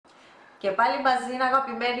Και πάλι μαζί,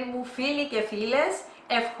 αγαπημένοι μου φίλοι και φίλες,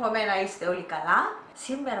 εύχομαι να είστε όλοι καλά.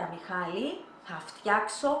 Σήμερα, Μιχάλη, θα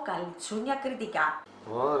φτιάξω καλιτσούνια κρητικά.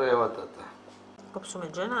 Ωραιότατα. Κόψουμε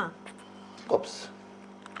τζένα. Κόψε.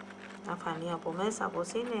 Να φανεί από μέσα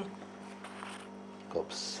πώς είναι.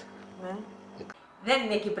 Κόψε. Ναι. Δεν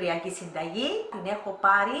είναι κυπριακή συνταγή, την έχω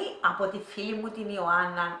πάρει από τη φίλη μου την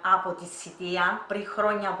Ιωάννα από τη Σιτία πριν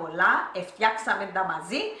χρόνια πολλά, φτιάξαμε τα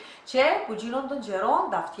μαζί και που γίνον των καιρών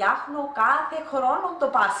τα φτιάχνω κάθε χρόνο το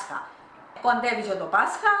Πάσχα. Κοντεύει και το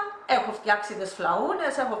Πάσχα, έχω φτιάξει τις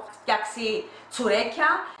φλαούνες, έχω φτιάξει τσουρέκια.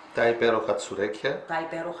 Τα υπέροχα τσουρέκια. Τα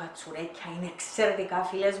υπέροχα τσουρέκια είναι εξαιρετικά,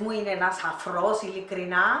 φίλες μου, είναι ένας αφρός,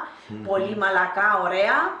 ειλικρινά, πολύ μαλακά,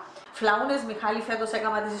 ωραία. Φλαούνες, Μιχάλη, φέτος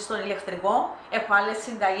έκανα τις στον ηλεκτρικό. Έχω άλλες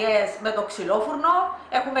συνταγές με το ξυλόφουρνο.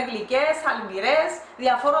 Έχουμε γλυκές, αλμυρές,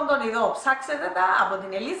 διαφόρων των ειδών. Ψάξετε τα από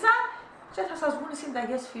την Ελίζα και θα σας βγουν οι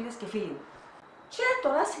συνταγές, φίλες και φίλοι μου. Και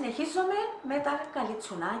τώρα συνεχίζουμε με τα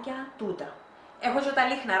καλιτσουνάκια τούτα. Έχω και τα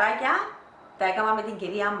λιχναράκια, τα έκανα με την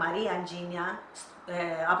κυρία Μαρία Αντζίνια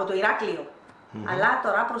από το Ηράκλειο. Αλλά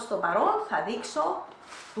τώρα προς το παρόν θα δείξω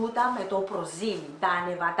τούτα με το προζύμι, τα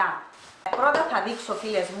ανεβατά. Πρώτα θα δείξω,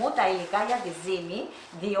 φίλες μου, τα υλικά για τη ζύμη,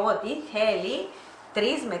 διότι θέλει 3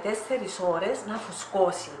 με 4 ώρες να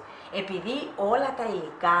φουσκώσει. Επειδή όλα τα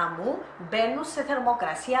υλικά μου μπαίνουν σε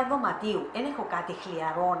θερμοκρασία δωματίου. Δεν έχω κάτι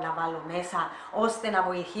χλιαρό να βάλω μέσα, ώστε να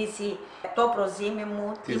βοηθήσει το προζύμι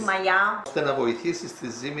μου, τη μαλλιά. Ώστε να βοηθήσει στη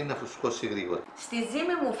ζύμη να φουσκώσει γρήγορα. Στη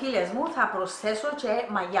ζύμη μου, φίλες μου, θα προσθέσω και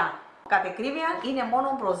μαλλιά. Κατ' ακρίβεια είναι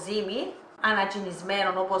μόνο προζύμι,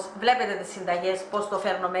 ανακοινισμένο, όπως βλέπετε τις συνταγές, πώς το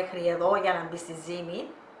φέρνω μέχρι εδώ για να μπει στη ζύμη.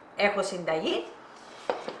 Έχω συνταγή,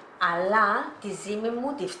 αλλά τη ζύμη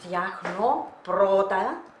μου τη φτιάχνω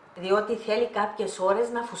πρώτα, διότι θέλει κάποιες ώρες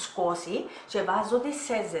να φουσκώσει και βάζω τη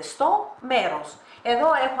σε ζεστό μέρος. Εδώ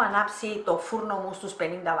έχω ανάψει το φούρνο μου στους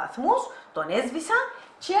 50 βαθμούς, τον έσβησα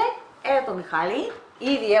και το Μιχάλη,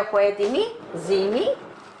 ήδη έχω έτοιμη ζύμη.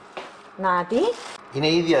 Νάτι. Είναι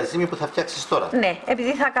η ίδια ζύμη που θα φτιάξεις τώρα. Ναι,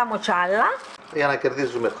 επειδή θα κάνω κι άλλα. Για να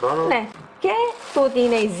κερδίζουμε χρόνο. Ναι. Και τούτη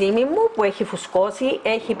είναι η ζύμη μου που έχει φουσκώσει.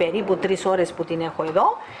 Έχει περίπου 3 ώρες που την έχω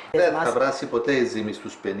εδώ. Δεν θα βράσει ποτέ η ζύμη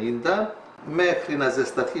στους 50. Μέχρι να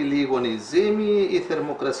ζεσταθεί λίγο η ζύμη, η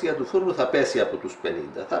θερμοκρασία του φούρνου θα πέσει από τους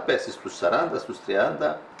 50. Θα πέσει στους 40, στους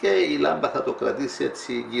 30 και η λάμπα θα το κρατήσει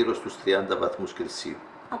έτσι γύρω στους 30 βαθμούς Κελσίου.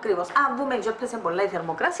 Ακριβώς. Αν δούμε ότι έπεσε πολλά η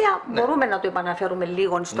θερμοκρασία, μπορούμε να το επαναφέρουμε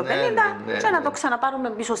λίγο στο 50 και να το ξαναπάρουμε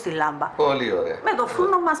πίσω στη λάμπα. Πολύ ωραία. Με το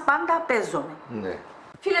φούρνο μας πάντα παίζουμε. Ναι.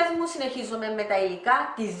 Φίλες μου, συνεχίζουμε με τα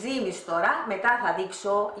υλικά της ζύμης τώρα. Μετά θα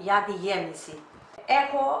δείξω για τη γέμιση.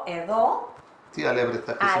 Έχω εδώ τι αλεύρι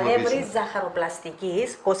θα χρησιμοποιήσουμε? αλεύρι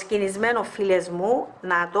ζαχαροπλαστικής, κοσκινισμένο, φίλες μου,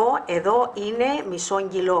 να το, εδώ είναι μισό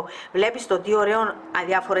κιλό. Βλέπεις το τι ωραίο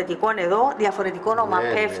διαφορετικό εδώ, διαφορετικό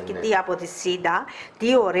ομαπεύκτη από τη σίτα,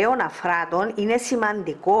 τι ωραίο αφράτων, είναι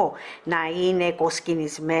σημαντικό να είναι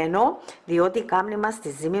κοσκινισμένο, διότι κάνει μας τη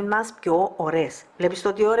ζύμη μας πιο ωραίες. Βλέπεις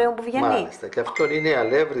το τι ωραίο που βγαίνει? Μάλιστα, και αυτό είναι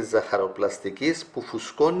αλεύρι ζαχαροπλαστικής που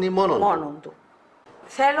φουσκώνει μόνο του.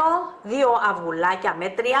 Θέλω 2 αυγουλάκια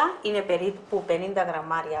μέτρια, είναι περίπου 50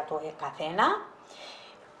 γραμμάρια το καθένα.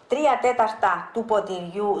 3 τέταρτα του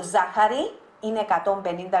ποτηριού ζάχαρη, είναι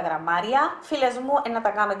 150 γραμμάρια. Φίλες μου, να τα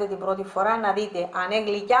κάνετε την πρώτη φορά, να δείτε αν είναι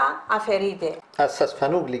γλυκιά, αφαιρείτε. Αν σας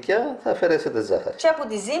φανούν γλυκιά, θα αφαιρέσετε ζάχαρη. Και από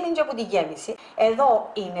τη ζύμη και από τη γέμιση. Εδώ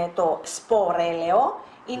είναι το σπορέλαιο,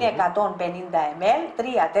 είναι 150 ml,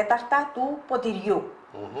 3 τέταρτα του ποτηριού.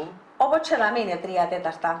 Όπως και να μην είναι 3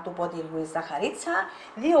 τέταρτα του ποτηριού η ζαχαρίτσα,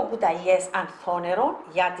 2 κουταλιές ανθόνερο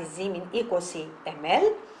για τη ζύμη 20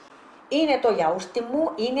 ml. Είναι το γιαούρτι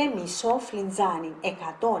μου, είναι μισό φλιτζάνι,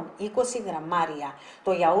 120 γραμμάρια.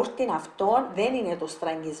 Το γιαούρτι αυτό δεν είναι το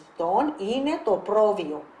στραγγιστό, είναι το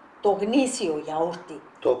πρόβιο, το γνήσιο γιαούρτι.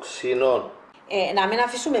 Το ξινό. Να μην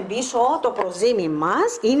αφήσουμε πίσω το προζύμι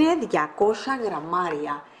μας, είναι 200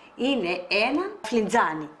 γραμμάρια. Είναι ένα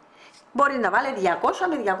φλιτζάνι. Μπορεί να βάλει 200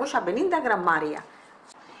 με 250 γραμμάρια.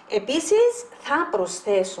 Επίσης θα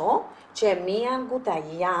προσθέσω και μία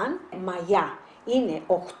κουταλιά μαγιά. Είναι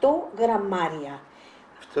 8 γραμμάρια.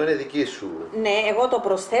 Αυτό είναι δική σου. Ναι, εγώ το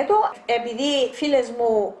προσθέτω επειδή, φίλες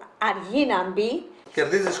μου, αργεί να μπει.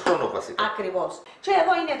 Κερδίζεις χρόνο βασικά. Ακριβώς. Και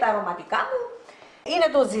εδώ είναι τα αρωματικά μου. Είναι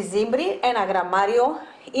το ζυζίμπρι, 1 γραμμάριο.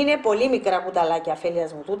 Είναι πολύ μικρά κουταλάκια,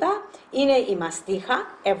 φίλες μου τούτα. Είναι η μαστίχα,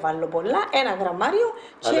 έβαλω πολλά, 1 γραμμάριο.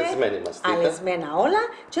 Αλεσμένη μαστίχα. Αλεσμένα όλα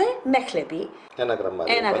και μέχλεπι. 1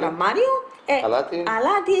 γραμμάριο. 1 γραμμάριο.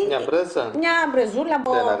 Αλάτι. Μια μπρέζα. Μια μπρεζούλα.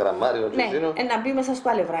 1 γραμμάριο. Ναι, να μπει μέσα στο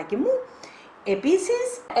αλευράκι μου.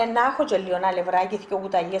 Επίσης, να έχω και λίγο αλευράκι, 2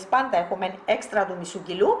 κουταλιές πάντα έχουμε έξτρα του μισού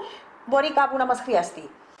κιλού. Μπορεί κάπου να μας χρειαστεί.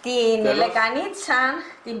 Την λεκανίτσα,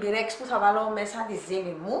 την πυρέξ που θα βάλω μέσα τη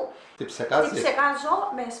ζύμη μου, την ψεκάζω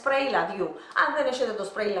με σπρέι λαδιού. Αν δεν έχετε το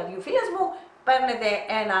σπρέι λαδιού, φίλες μου, παίρνετε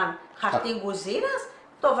ένα χαρτί κουζίνας,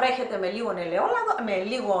 το βρέχετε με λίγο ελαιόλαδο, με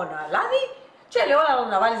λίγο αλάτι και ελαιόλαδο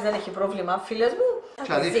να βάλεις δεν έχει πρόβλημα, φίλες μου.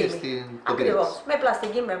 Και ανοίξεις την ακριβώς, με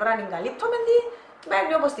πλαστική μεμβράνη καλύπτωμενη,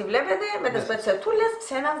 μένει όπως τη βλέπετε, με τις πετσετούλες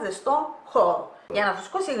σε ένα ζεστό χώρο. Για να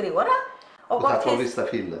φουσκώσει γρήγορα. Που θα κόβεις τα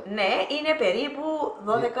φύλλα. Ναι, είναι περίπου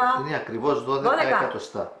 12. Είναι ακριβώς 12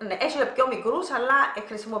 εκατοστά. Ναι, έχει πιο μικρούς, αλλά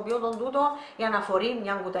χρησιμοποιώ τον τούτο για να φορεί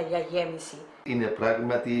μια κουταλιά γέμιση. Είναι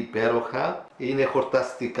πράγματι υπέροχα, είναι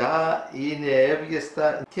χορταστικά, είναι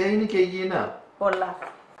εύγεστα και είναι και υγιεινά. Πολλά.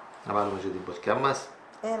 Να βάλουμε και την ποθιά μας.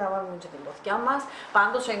 Να βάλουμε και την ποθιά μας.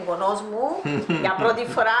 Πάντως ο εγγονός μου, για πρώτη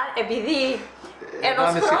φορά, επειδή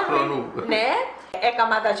ενός χρόνου, ναι,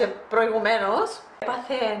 έκαμα τα και προηγουμένως,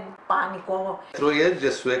 έπαθε πάνικο. Τρώει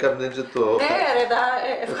έντια σου, έκανε έντια το... Ναι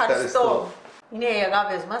ρε, ευχαριστώ. Είναι οι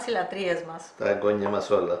αγάπες μας, οι λατρείες μας. Τα εγγόνια μας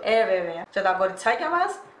όλα. Βέβαια. Και τα κοριτσάκια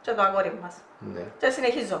μας και το αγόρι μας. Ναι. Και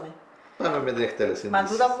συνεχίζομαι. Πάμε με την εκτέλεση. Μα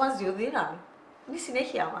τούτα που μας διούν δύναμη. Είναι η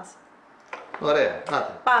συνέχεια μας. Ωραία.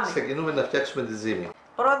 Πάμε. Ξεκινούμε να φτιάξουμε τη ζύμη.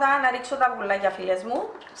 Πρώτα να ρίξω τα βουλάκια, φίλες μου,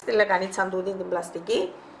 στη λεκανίτσα τούτη την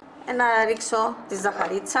πλαστική. Να ρίξω τη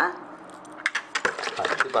ζαχαρίτσα.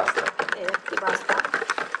 Τι πάστα. Τι πάστα.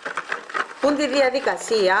 Πούν τη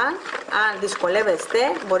διαδικασία, αν δυσκολεύεστε,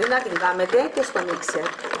 μπορεί να την κάνετε και στο μίξερ.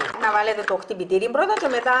 Να βάλετε το χτυπητήρι πρώτα και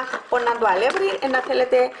μετά πονάν το αλεύρι, να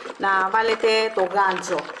θέλετε να βάλετε το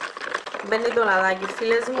γάντζο. Μπαίνει το λαδάκι,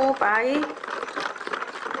 φίλες μου, πάει.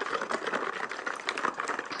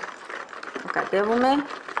 Κατέβουμε.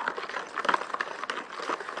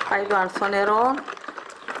 Πάει το ανθόνερο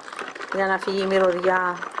για να φύγει η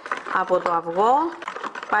μυρωδιά από το αυγό.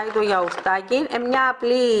 Πάει το γιαουρτάκι, μια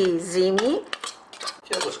απλή ζύμη.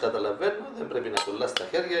 Και όπως καταλαβαίνω δεν πρέπει να κολλάς τα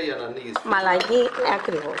χέρια για να ανοίγεις. Μαλακή,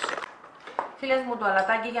 ακριβώς. Φίλες μου, το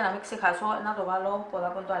αλατάκι για να μην ξεχάσω, να το βάλω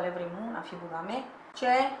από το αλεύρι μου, να φύγουμε.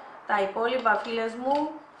 Και τα υπόλοιπα, φίλες μου,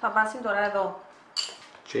 θα πάσει τώρα εδώ.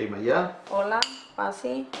 Και η μαγιά. Όλα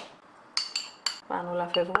πάσει. Πάνω όλα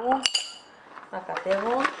φεύγουν. Να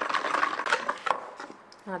κατέβω.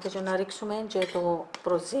 Να ρίξουμε και το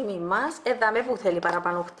προζύμι μας. Εδάμε που θέλει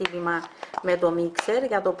παραπάνω χτύπημα με το μίξερ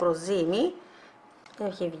για το προζύμι.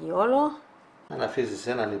 Έχει βγει όλο. Αν αφήσεις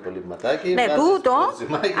έναν υπολειμματάκι, ναι, τούτο,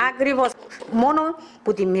 ακριβώς. Μόνο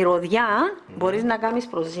που τη μυρωδιά μπορείς να κάνεις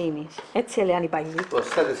προζύμι. Έτσι λένε οι παλιοί.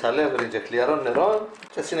 Προσθέτεις αλεύρι και χλιαρό νερό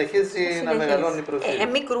και συνεχίζει να μεγαλώνει η προζύμι.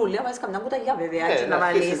 Μικρούλη, βάζεις καμιά κουταλιά βέβαια. Να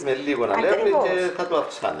αφήσεις με λίγο αλεύρι και θα το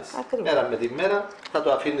αυξάνεις. Μέρα με τη μέρα θα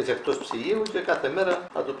το αφήνεις εκτός ψυγείου και κάθε μέρα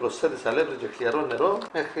θα του προσθέτεις αλεύρι και χλιαρό νερό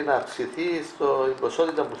μέχρι να αυξηθεί στην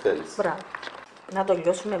ποσότητα που θέλεις. Μπράβο. Να το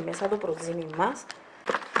λιώσουμε μέσα το προζύμι μας.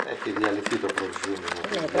 Έχει διαλυθεί το προζύμι.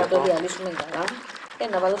 Ναι, πρέπει να το διαλύσουμε καλά.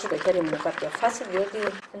 Να βάλω στο χέρι μου κάποια φάση, διότι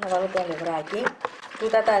να βάλω το αλευράκι.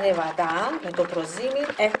 Τούτα τα ανεβατά με το προζύμι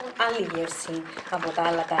έχουν άλλη γεύση από τα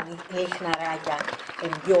άλλα τα λιχναράκια.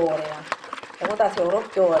 Είναι πιο ωραία. Εγώ τα θεωρώ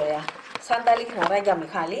πιο ωραία. Σαν τα λιχναράκια,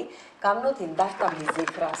 Μιχάλη, κάνω την τάρτα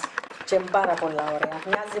Μυζήθρας. Και είναι πάρα πολλά ωραία.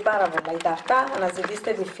 Μοιάζει πάρα πολλά η τάρτα.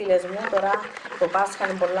 Αναζητήστε τις φίλες μου. Τώρα το Πάσχα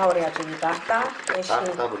είναι πολλά ωραία και η τάρτα.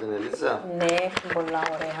 Τάρτα από την Ελίζα. Ναι, είναι πολλά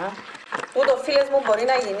ωραία. Τούτο, φίλες μου, μπορεί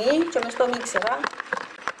να γίνει και μες στο μίξερα.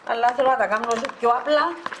 Αλλά θέλω να τα κάνω πιο απλά,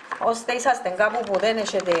 ώστε είσαστε κάπου που δεν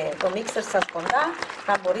έχετε το μίξερ σας κοντά,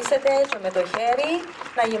 να μπορέσετε και με το χέρι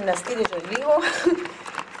να γυμναστείτε και λίγο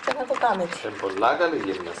και να το κάνετε. Είναι πολλά καλή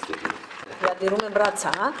γυμναστική. Διατηρούμε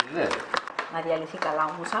μπράτσα. Ναι. Να διαλυθεί καλά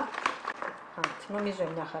όμως. Νομίζω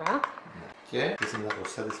είναι μια χαρά. Και εσύ να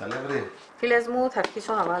προσθέτεις αλεύρι. Φίλες μου, θα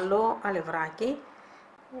αρχίσω να βάλω αλευράκι.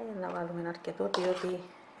 Να βάλουμε αρκετό, διότι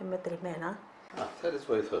είναι μετρημένα. Θέλεις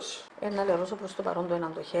βοηθός. Να λερώσω προς το παρόν το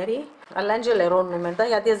έναν το χέρι. Αλλά δεν λερώνουμε τα,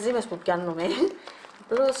 γιατί τις ζύμες που πιάνουμε.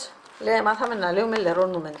 Απλώς μάθαμε να λέμε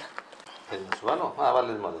λερώνουμε τα. Θέλεις να σου βάλω,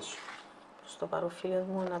 βάλεις μόνος σου. Προς το παρόν, φίλες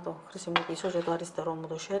μου, να το χρησιμοποιήσω και το αριστερό μου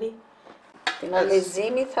το χέρι. Την άλλη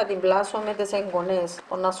ζύμη θα την πλάσω με τις εγγονές.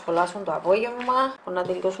 Να σχολάσουν το απόγευμα, να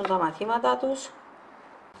τελειώσουν τα μαθήματα τους.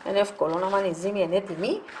 Είναι εύκολο, να η ζύμη είναι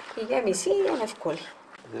έτοιμη, η γέμιση είναι εύκολη.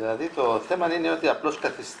 Δηλαδή το θέμα είναι ότι απλώς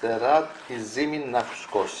καθυστερά τη ζύμη να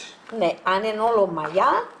φουσκώσει. Ναι, αν είναι όλο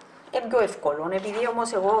μαγιά, είναι πιο εύκολο. Επειδή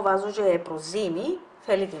όμως εγώ βάζω και προζύμη,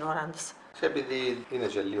 θέλει την ώρα της. Και επειδή είναι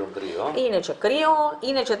και λίγο κρύο. Είναι και κρύο,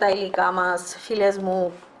 είναι και τα υλικά μας, φίλες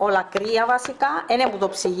μου, όλα κρύα βασικά. Είναι από το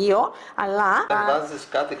ψυγείο, αλλά... Δεν βάζεις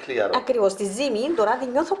κάτι χλιαρό. Ακριβώς, τη ζύμη τώρα τη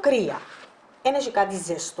νιώθω κρύα. Είναι και κάτι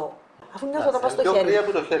ζεστό. Αφού νιώσω τα πάω στο πιο χέρι. κρύα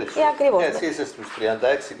από το χέρι σου. Ακριβώς. Εσύ είσαι στους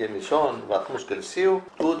 36,5 βαθμούς Κελσίου,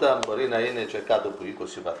 τούτα μπορεί να είναι και κάτω από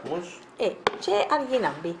 20 βαθμούς. Και αργεί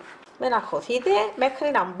να μπει. Με να χωθείτε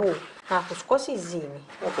μέχρι να μπουν, να φουσκώσει η ζύμη.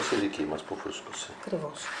 Όπως η δική μας που φούσκωσε.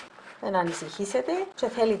 Ακριβώς. Δεν ανησυχήσετε και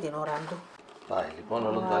θέλει την ώρα του. Πάει λοιπόν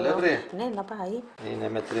όλο το αλεύρι. Ναι, να πάει. Είναι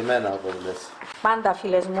μετρημένα όπως λες. Πάντα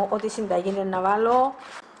φίλες μου, ό,τι συνταγή είναι να βάλω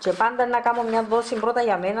και πάντα να κάνω μια δόση πρώτα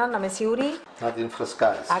για μένα, να με σίγουρη. Να την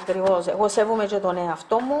φρεσκάρεις. Ακριβώς. Εγώ σέβομαι και τον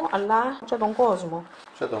εαυτό μου, αλλά και τον κόσμο.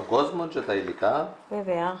 Και τον κόσμο και τα υλικά.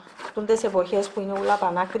 Βέβαια. Τούντες εποχές που είναι όλα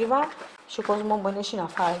πανάκριβα, και ο κόσμο μπορεί να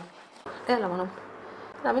φάει. Έλα μόνο μου.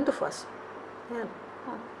 Να μην το φας. Έλα.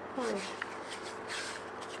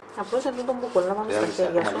 Απλώς είναι τούτο που κολλάμε στα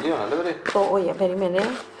χέρια σου. Όχι, περίμενε.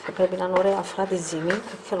 Θα πρέπει να είναι ωραία αφρά τη ζύμη.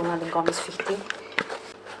 Δεν θέλω να την κάνω σφιχτή.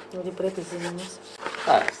 Γιατί πρέπει η ζύμη μας.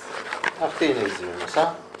 Μάλιστα. Αυτή είναι η ζύμη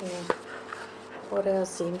μας, Ωραία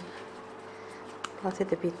ζύμη.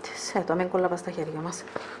 Μάθετε πίτες. Το μην κολλάμε στα χέρια μας.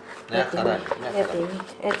 Μια χαρά.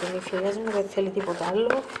 Έτοιμη φίλες μου, δεν θέλει τίποτα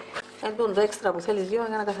άλλο. Εντούν το έξτρα που θέλεις λίγο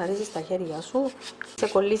για να καθαρίσεις τα χέρια σου. Σε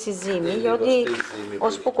κολλήσει ζύμη, γιατί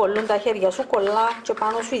ώσπου κολλούν τα χέρια σου, κολλά και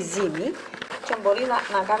πάνω σου η ζύμη. Και μπορεί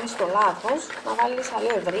να κάνεις το λάθος, να βάλεις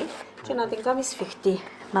αλεύρι και να την κάνεις σφιχτή.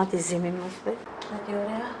 Να τη ζύμη μας, δε. Να τι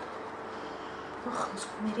ωραία. Μας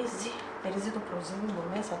μυρίζει. Μυρίζει το προζύμι μου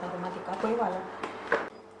μέσα, τα αρωματικά που έβαλα.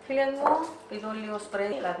 Φίλες μου, πηδώ λίγο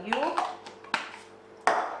σπρέι λαδιού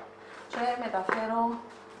και μεταφέρω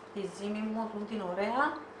τη ζύμη μου την ωραία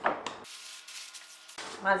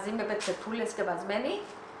μαζί με πετσετούλες σκεπασμένη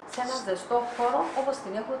σε ένα ζεστό χώρο όπως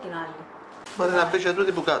την έχω την άλλη. Μπορεί να πει και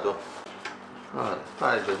τούτη που κάτω.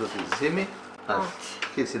 Πάει και τούτη τη ζύμη, να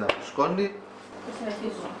αρχίσει να φουσκώνει. Και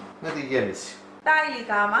συνεχίζω. Με τη γέμιση. Τα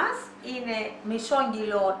υλικά μας είναι μισό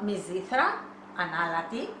κιλό μυζήθρα,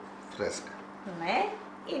 ανάλατη. Φρέσκα. Ναι,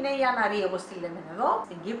 είναι η Αναρή όπως τη λέμε εδώ,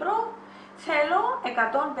 στην Κύπρο. Θέλω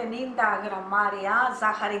 150 γραμμάρια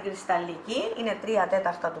ζάχαρη κρυσταλλική, είναι 3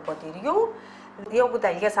 τέταρτα του ποτηριού. 2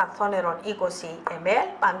 κουταλιές ανθόνερων 20 ml,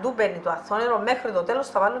 παντού μπαίνει το ανθόνερο, μέχρι το τέλος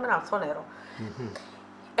θα βάλουμε ένα ανθόνερο.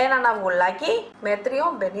 Ένα αυγουλάκι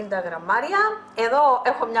μέτριο 50 γραμμάρια. Εδώ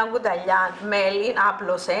έχω μια κουταλιά μέλι,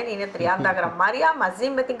 άπλωσε, είναι 30 γραμμάρια μαζί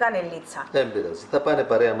με την κανελίτσα. Δεν πειράζει, θα πάνε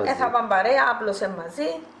παρέα μαζί. Θα πάνε παρέα, άπλωσε μαζί.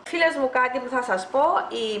 Φίλες μου, κάτι που θα σας πω,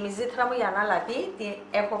 η μυζήθρα μου η ανάλατη την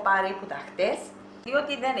έχω πάρει που τα χτες,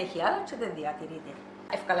 διότι δεν έχει άλλα και δεν διατηρείται.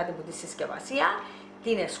 Εύκολα την που τη συσκευασία,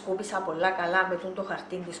 την σκούπισα πολλά καλά με το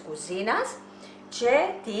χαρτί της κουζίνας και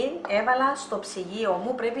την έβαλα στο ψυγείο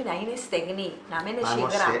μου, πρέπει να είναι στεγνή, να μην έχει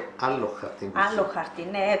υγρά. Άλλο χαρτί. Άλλο χαρτί,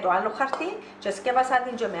 ναι, το άλλο χαρτί και σκέπασα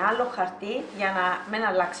την και με άλλο χαρτί για να μην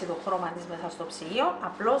αλλάξει το χρώμα της μέσα στο ψυγείο,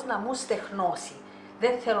 απλώς να μου στεχνώσει.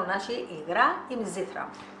 Δεν θέλω να έχει υγρά η μυζήθρα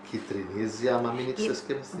μου. Κιτρινίζει άμα μην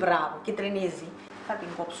ξεσκευαστεί. Μπράβο, κιτρινίζει. Θα την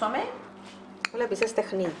κόψουμε. Βλέπεις,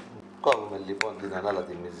 στεχνή. Κόβουμε λοιπόν την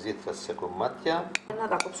ανάλατη μυζήθρα σε κομμάτια. Να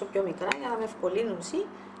τα κόψω πιο μικρά για να με ευκολύνουν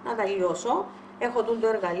να τα λιώσω. Έχω το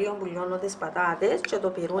εργαλείο που λιώνω τις πατάτες και το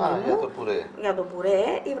πυρούνι μου. Για το πουρέ. Για το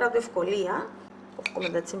πουρέ, ήβρα το ευκολία.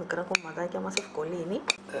 Κόβουμε έτσι μικρά κομματάκια, μας ευκολύνει.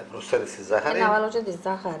 Προσθέτεις τη ζάχαρη. Να βάλω και τη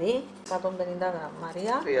ζάχαρη, 150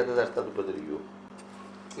 γραμμάρια. 3 τέταρτα του ποτηριού.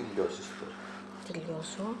 Τι λιώσεις τώρα. Τι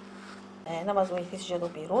λιώσω. Να μας βοηθήσει και το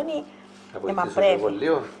πυρούνι. Να βοηθήσω εγώ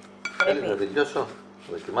λίγο. Θέλεις να τη λιώσω,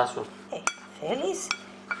 να δοκιμάσω. Θέλεις.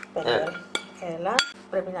 Έλα,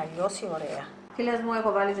 πρέπει να λιώσει ωραία. Φίλες μου,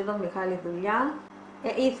 έχω βάλει και τον Μιχάλη δουλειά.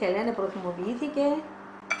 Ήθελε, προθυμοποιήθηκε.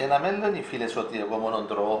 Να μην λένε οι φίλες ότι εγώ μόνο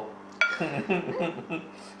τρώω.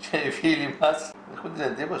 Και οι φίλοι μας έχουν την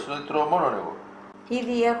εντύπωση ότι τρώω μόνο εγώ.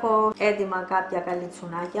 Ήδη έχω έτοιμα κάποια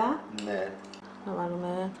καλιτσουνάκια. Ναι. Να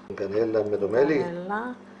βάλουμε την κανέλα με το μέλι.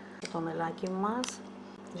 Κανέλα, το μελάκι μας.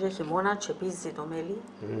 Και χειμώνα τσεπίζει το μέλι.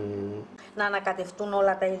 Να ανακατευτούν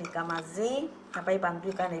όλα τα υλικά μαζί. Να πάει παντού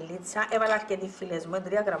η κανελίτσα. Έβαλα αρκετοί φίλες μου,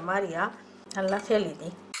 3 γραμμάρια. Αλλά θέλει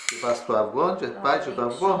τι. Πας στο αυγό και πάει και το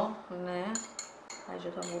αυγό. Ναι, πάει και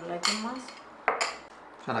το αυγουλάκι μας.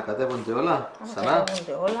 Και ανακατεύονται όλα.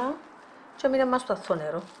 Ανακατεύονται όλα. Και μείνε μας το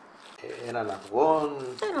ανθόνερο. Έναν αυγό.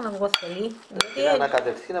 Έναν αυγό θέλει. Και να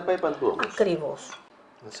ανακατευτεί να πάει παντού όμως. Ακριβώς.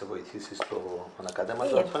 Να σε βοηθήσει στο ανακατέμα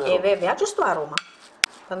του ανθόνερου. Βέβαια και στο άρωμα.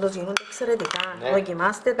 Πάντως γίνονται εξαιρετικά. Ναι.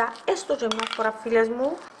 Δοκιμάστε τα έστω και μια φορά, φίλες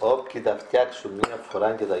μου. Όποιοι τα φτιάξουν μια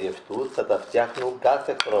φορά και τα γευτούν, θα τα φτιάχνουν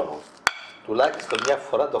κάθε χρόνο. Τουλάχιστον μια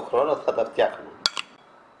φορά το χρόνο θα τα φτιάχνουν.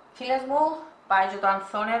 Φίλες μου, πάει και το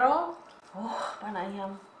ανθόνερο. Παναγία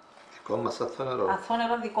μου. Δικό μας ανθόνερο.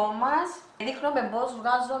 Ανθόνερο δικό μας. Δείχνουμε πώς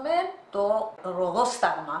βγάζουμε το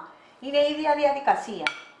ροδόσταγμα. Είναι η ίδια διαδικασία.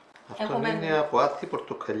 Αυτό είναι από άθη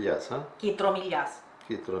πορτοκαλιάς. Κιτρομιλιάς.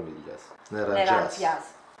 Κιτρομιλιάς. Νεραντζιάς.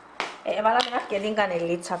 Έβαλα την αρκετή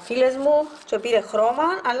κανελίτσα, φίλες μου, και πήρε χρώμα,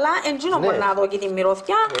 αλλά εντζήνω μπορεί να δω και τη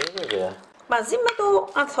μυρωδιά μαζί με το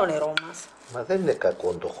ανθόνερό μας. Μα δεν είναι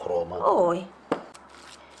κακό το χρώμα. Όχι.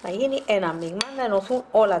 Να γίνει ένα μείγμα, να ενωθούν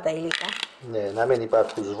όλα τα υλικά. Ναι, να μην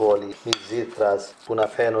υπάρχουν σβόλοι μυζήθρας που να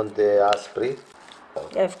φαίνονται άσπροι.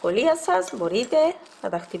 Για ευκολία σας μπορείτε να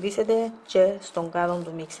τα χτυπήσετε και στον κάδο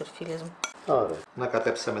του μίξερ, φίλες μου. Ωραία. Να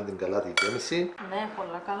κατέψαμε την καλά τη γέμιση. Ναι,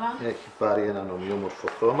 πολλά καλά. Έχει πάρει έναν ομοιόμορφο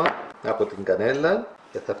χρώμα από την κανέλα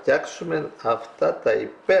και θα φτιάξουμε αυτά τα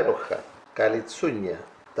υπέροχα καλιτσούνια,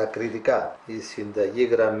 τα κρητικά. Η συνταγή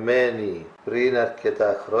γραμμένη πριν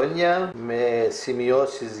αρκετά χρόνια με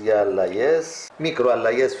σημειώσεις για αλλαγές,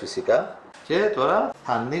 μικροαλλαγές φυσικά. Και τώρα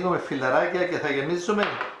θα ανοίγουμε φιλαράκια και θα γεμίζουμε.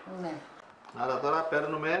 Ναι. Άρα τώρα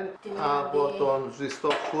παίρνουμε από τον ζεστό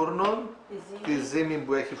φούρνο τη ζύμη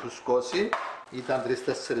που έχει φουσκώσει. Ήταν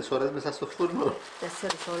 3-4 ώρες μέσα στο φούρνο. 4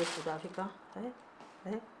 ώρες που τα έφυγα.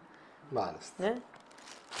 Μάλιστα.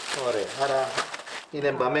 Ωραία. Άρα είναι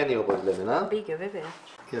εμπαμένη όπως λέμε, να. Μπήκε βέβαια.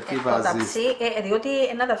 Γιατί βάζεις... διότι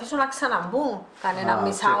να τα αφήσω να ξαναμπούν κανένα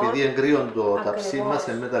μισάωρο. Και επειδή εγκρίον το ταψί μας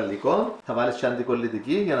είναι μεταλλικό, θα βάλεις και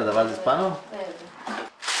αντικολλητική για να τα βάλεις πάνω.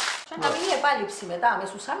 Και να μην επάλυψη μετά με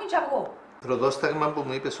σουσάμι και αυγό. Ροδόσταγμα που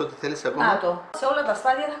μου είπες ότι θέλεις ακόμα. Να το. Σε όλα τα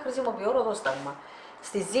στάδια θα χρησιμοποιώ ροδόσταγμα.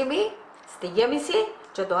 Στη ζύμη, στη γέμιση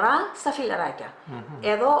και τώρα στα φιλαράκια.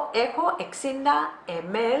 Εδώ έχω 60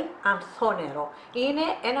 ml ανθόνερο. Είναι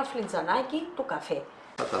ένα φλιτζανάκι του καφέ.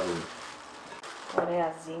 Θα τα δούμε.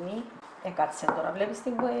 Ωραία ζύμη. Κάτσε τώρα, βλέπεις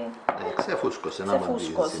την που... Ξεφούσκωσε, να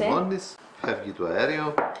μαντήσεις, φεύγει το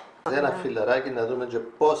αέριο. Ένα φιλαράκι να δούμε και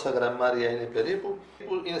πόσα γραμμάρια είναι περίπου.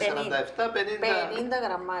 Είναι 47-50. 50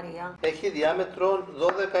 γραμμάρια. Έχει διάμετρο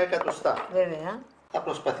 12 εκατοστά. Βέβαια. Θα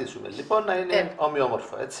προσπαθήσουμε λοιπόν να είναι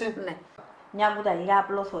ομοιόμορφο, έτσι. Ναι. Μια κουταλιά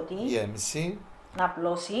απλωθωτή. Γέμιση. Να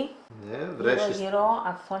απλώσει. Ναι, βρέχεις. Γύρω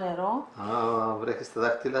ανθόνερο. Βρέχεις τα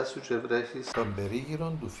δάχτυλα σου και βρέχεις τον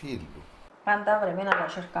περίγυρο του φίλου. Πάντα βρεμένα τα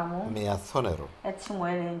σέρκα μου. Με ανθόνερο. Έτσι μου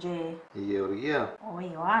έλεγε και... Η Γεωργία. Ο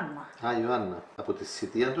Ιωάννα. Ιωάννα. Από τη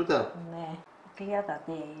Σιτία τούτα. Ναι. Κλεία τα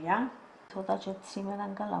τέλεια. Τότε και έτσι με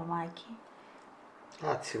έναν καλαμάκι.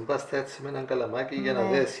 Τσιμπάστε έτσι με έναν καλαμάκι για να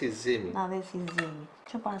δέσει ζύμη. Να δέσει ζύμη.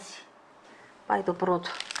 Και πάσει. Πάει το πρώτο.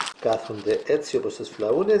 Κάθονται έτσι όπως τις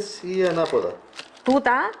φλαούνες ή ανάποδα.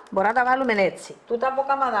 Τούτα μπορεί να τα βάλουμε έτσι. Τούτα που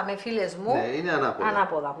κάμα με φίλες μου. Ναι, είναι ανάποδα.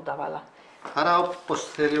 Ανάποδα που τα βάλα. Άρα όπως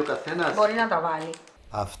θέλει ο καθένας. Μπορεί να τα βάλει.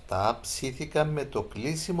 Αυτά ψήθηκαν με το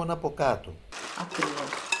κλείσιμο από κάτω. Ακριβώς.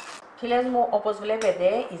 Φίλες μου, όπως βλέπετε,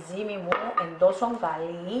 η ζύμη μου είναι τόσο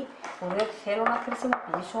καλή που δεν θέλω να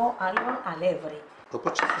χρησιμοποιήσω άλλον αλεύρι.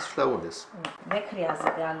 Όπως και στις φλαούνες. Δεν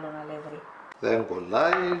χρειάζεται άλλον αλεύρι. Δεν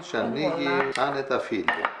κολλάει και ανοίγει άνετα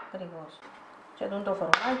φύλλα. Ακριβώς. Και το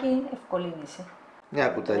φορμάκι ευκολύνησε. Μια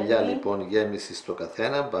κουταλιά λοιπόν γέμιση στο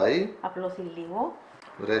καθένα πάει. Απλώθη λίγο.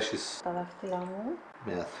 Βρέσεις Τα δάχτυλα μου.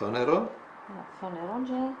 με αθόνερο. Με αθόνερο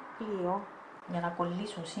και λίγο. Για να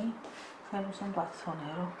κολλήσουν φαίνουσαν το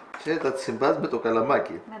αθόνερο. Και τα τσιμπάς με το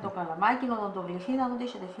καλαμάκι. Με το καλαμάκι, να το γλυφεί, να το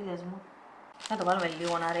δείξετε φίλες μου. Να το βάλουμε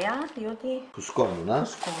λίγο αραιά, διότι Φουσκώνουν,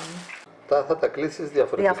 φουσκώνει. Θα τα κλείσεις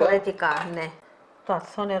διαφορετικά. Διαφορετικά, ναι. Το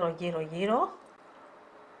αθόνερο γύρω-γύρω.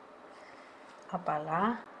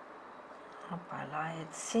 Απαλά. Απαλά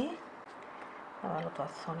έτσι. Θα βάλω το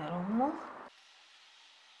αθόνερο μου.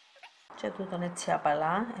 Και τούτον έτσι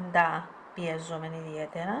απαλά, εντά πιέζομαι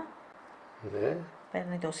ιδιαίτερα. Ναι.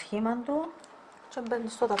 Παίρνει το σχήμα του και μπαίνει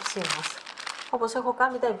στο ταψί μας. Όπως έχω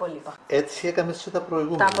κάνει τα υπόλοιπα. Έτσι έκαμε και τα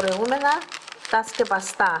προηγούμενα. Τα προηγούμενα, τα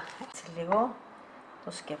σκεπαστά. Έτσι λίγο,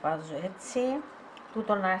 το σκεπάζω έτσι.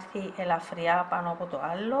 Τούτο να έρθει ελαφριά πάνω από το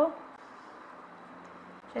άλλο.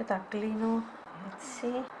 Και τα κλείνω έτσι.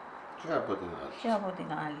 Και από την άλλη. Και από την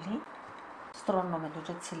άλλη. Στρώνουμε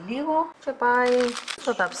το έτσι λίγο και πάει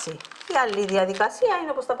στο ταψί. Η άλλη διαδικασία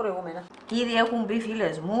είναι όπως τα προηγούμενα. Ήδη έχουν μπει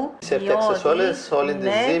φίλες μου. Σε έφτιαξες όλες, όλη τη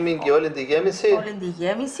ζύμη και όλη τη γέμιση. Όλη τη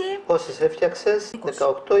γέμιση. Πόσες έφτιαξες?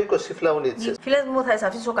 18-20 φλαουνίτσες. Φίλες μου, θα τις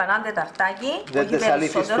αφήσω κανένα τεταρτάκι. Δεν τις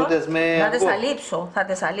αλήφεις τούτες με να αυγό. τις αλείψω. Θα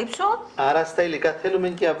τις αλείψω. Άρα στα υλικά θέλουμε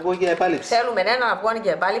και αυγό για επάλυψη. Θέλουμε ένα αυγό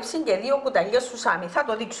για επάλυψη και 2 κουταλιές σουσάμι. Θα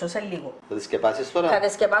το δείξω σε λίγο. Θα τις σκεπάσεις τώρα. Θα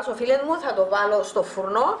τις σκεπάσω φίλες μου, θα το βάλω στο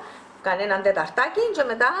φουρνό. Κανέναν τεταρτάκι και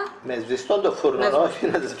μετά... Με σβηστόν το φούρνο, όχι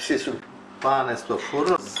να τις ψήσουμε. Πάνε στο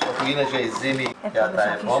φούρνο, όπου είναι και η ζύμη για τα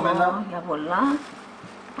επόμενα. Για πολλά.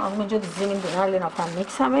 Να δούμε και τη ζύμη την άλλη να τα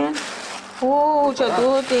ανοίξαμε. Και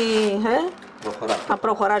τούτη, θα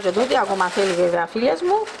προχωρά και τούτη, ακόμα θέλει βέβαια φίλες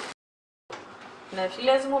μου. Ναι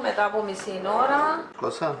φίλες μου, μετά από μισή ώρα...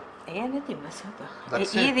 Κόσα. Είναι έτοιμες.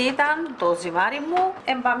 Ήδη ήταν το ζυμάρι μου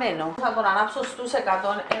εμπαμένο. Θα τον ανάψω στους 170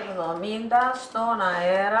 στον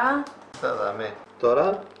αέρα. Θα δάμε.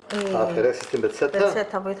 Τώρα θα αφαιρέσεις την πετσέτα.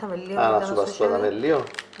 Πετσέτα που είχαμε λίγο. Να σου βαστώ τα μελίο.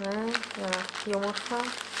 Ναι, για να φύγει όμορφα.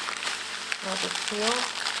 Να το φύγω.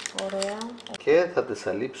 Ωραία. Και θα τις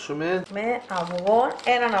αλείψουμε. Με αυγό.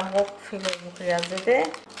 Έναν αυγό φίλος μου χρειάζεται.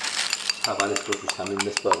 Θα βάλεις πρώτους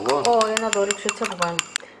αμήνες στο αυγό. Όχι, να το ρίξω έτσι από πάνω.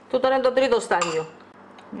 Τούτο είναι το τρίτο στάδιο.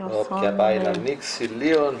 Όποια πάει να ανοίξει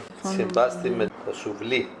λίγο, συμπάστη με το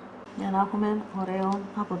σουβλί. Για να έχουμε ωραίο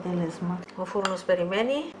αποτέλεσμα. Ο φούρνος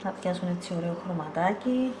περιμένει. Θα πιάσουν έτσι ωραίο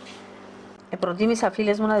χρωματάκι. Προτίμησα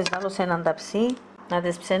φίλες μου να τις βάλω σε έναν ταψί. Να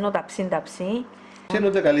τις ψένω ταψί.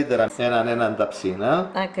 Ψήνονται καλύτερα έναν ταψίνα.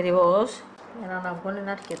 Ακριβώς. Έναν αυγό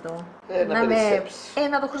είναι αρκετό.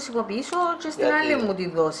 Να το χρησιμοποιήσω και στην άλλη μου τη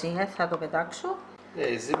δόση. Θα το πετάξω.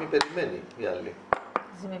 Η ζύμη περιμένει η άλλη.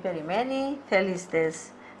 Η ζύμη περιμένει. Θέλεις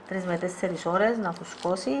 3 με 4 ώρες να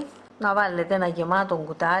φουσκώσει. Να βάλετε ένα γεμάτο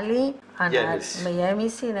κουτάλι. Με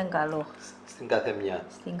γέμιση είναι καλό. Στην κάθε μια.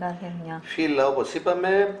 Στην κάθε μια. Φύλλα όπως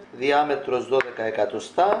είπαμε, διάμετρος 12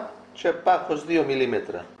 εκατοστά και πάχος 2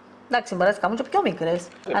 μιλίμετρα. Εντάξει, μπορείς να κάνουμε και πιο μικρές,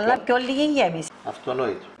 αλλά πιο λίγη γέμιση.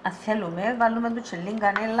 Αυτονόητο. Αν θέλουμε, βάλουμε το τσελίν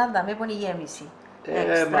κανέλα, δαμε που είναι η γέμιση.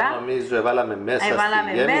 Μα νομίζω έβαλαμε μέσα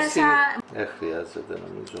στη γέμιση. Χρειάζεται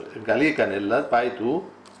νομίζω. Καλή η κανέλα, πάει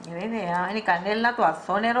του. Είναι η κανέλα, το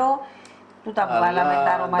ανθόνερο, που τα βάλαμε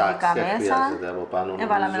τα αρωματικά μέσα. Από πάνω,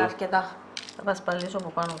 έβαλαμε αρκετά. Θα πασπαλίσω από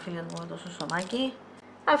πάνω, φίλες μου, με το σωσομάκι.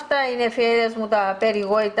 Αυτά είναι, φίλες μου, τα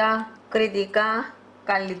περιβόητα κρητικά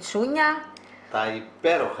καλιτσούνια. Τα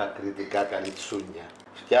υπέροχα κρητικά καλιτσούνια.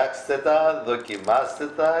 Φτιάξτε τα, δοκιμάστε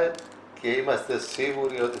τα και είμαστε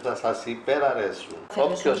σίγουροι ότι θα σας υπεραρέσουν.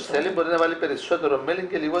 Όποιος θέλει μπορεί να βάλει περισσότερο μέλι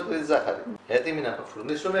και λιγότερη ζάχαρη. Έτοιμοι να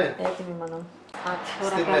φουρνίσουμε. Έτοιμοι, μανώ.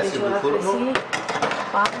 Στη μέση του φούρνου.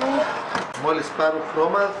 Πάμε. Μόλις πάρουν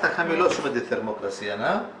χρώμα θα χαμηλώσουμε τη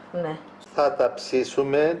θερμοκρασία. Ναι. Θα τα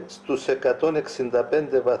ψήσουμε στους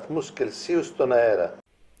 165 βαθμούς Κελσίου στον αέρα.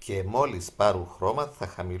 Και μόλις πάρουν χρώμα θα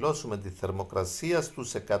χαμηλώσουμε τη θερμοκρασία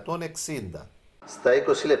στους 160. Στα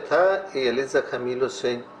 20 λεπτά η Ελίζα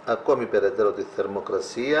χαμήλωσε ακόμη περαιτέρω τη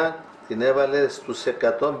θερμοκρασία, την έβαλε στους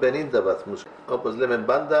 150 βαθμούς. Όπως λέμε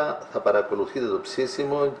πάντα, θα παρακολουθείτε το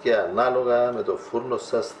ψήσιμο και ανάλογα με το φούρνο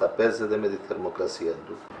σας θα παίζετε με τη θερμοκρασία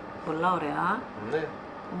του. Πολλά ωραία. Ναι,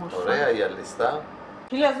 ωραία η αλιστά.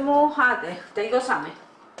 Φίλες μου, άντε, τελειώσαμε.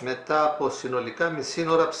 Μετά από συνολικά μισή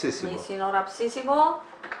ώρα ψήσιμο. Μισή ώρα ψήσιμο.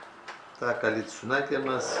 Τα καλιτσουνάκια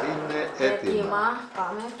μας είναι έτοιμα.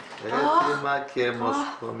 Πάμε. Έτοιμα και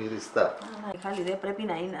μοσχομυριστά. Η χάλη δεν πρέπει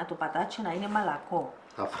να το πατάτσι να είναι μαλακό.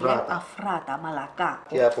 Αφράτα. Αφράτα, μαλακά.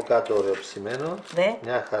 Και από κάτω ωραίο ψημένο. Δε.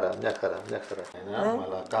 Μια χαρά.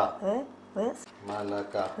 Μαλακά. Δες.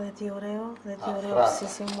 Μαλακά. Δε τι ωραίο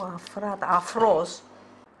ψήσιμο, αφράτα. Αφρός.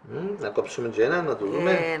 Να κόψουμε και ένα, να το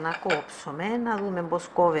δούμε. Να κόψουμε, να δούμε πώς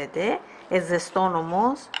κόβεται. Ζεστόν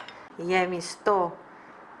όμως, γεμιστό.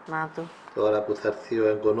 Να το. Τώρα που θα έρθει ο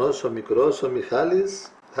εγγονός, ο μικρός, ο Μιχάλης,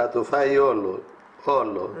 θα το φάει όλο.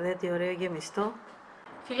 Δε τι ωραίο γεμιστό.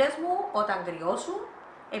 Φίλες μου, όταν κρυώσουν,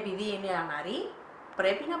 επειδή είναι αναρή,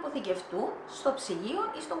 πρέπει να αποθηκευτούν στο ψυγείο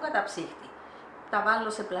ή στον καταψύχτη. Τα βάλω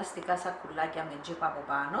σε πλαστικά σακουλάκια με τζίπ από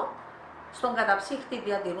πάνω. Στον καταψύχτη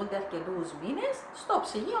διατηρούνται αρκετούς μήνες, στο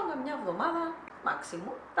ψυγείο καμιά εβδομάδα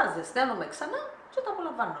μάξιμου. Τα ζεσταίνουμε ξανά και τα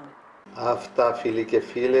απολαμβάνουμε. Αυτά, φίλοι και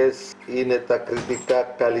φίλες, είναι τα κρητικά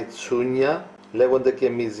καλιτσούνια. Λέγονται και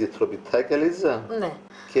Μυζηθροπιτάκια, Ελίζα. Ναι.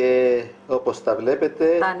 Και όπως τα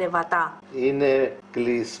βλέπετε, τα ανεβατά είναι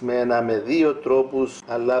κλεισμένα με 2 τρόπους,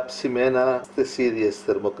 αλλά ψημένα στις ίδιες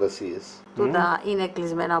θερμοκρασίες. Τούτα είναι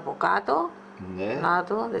κλεισμένα από κάτω. Ναι. Να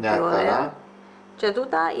το, δεν ωραία. Και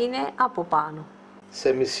τούτα είναι από πάνω.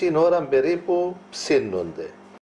 Σε μισή ώρα περίπου ψήνονται.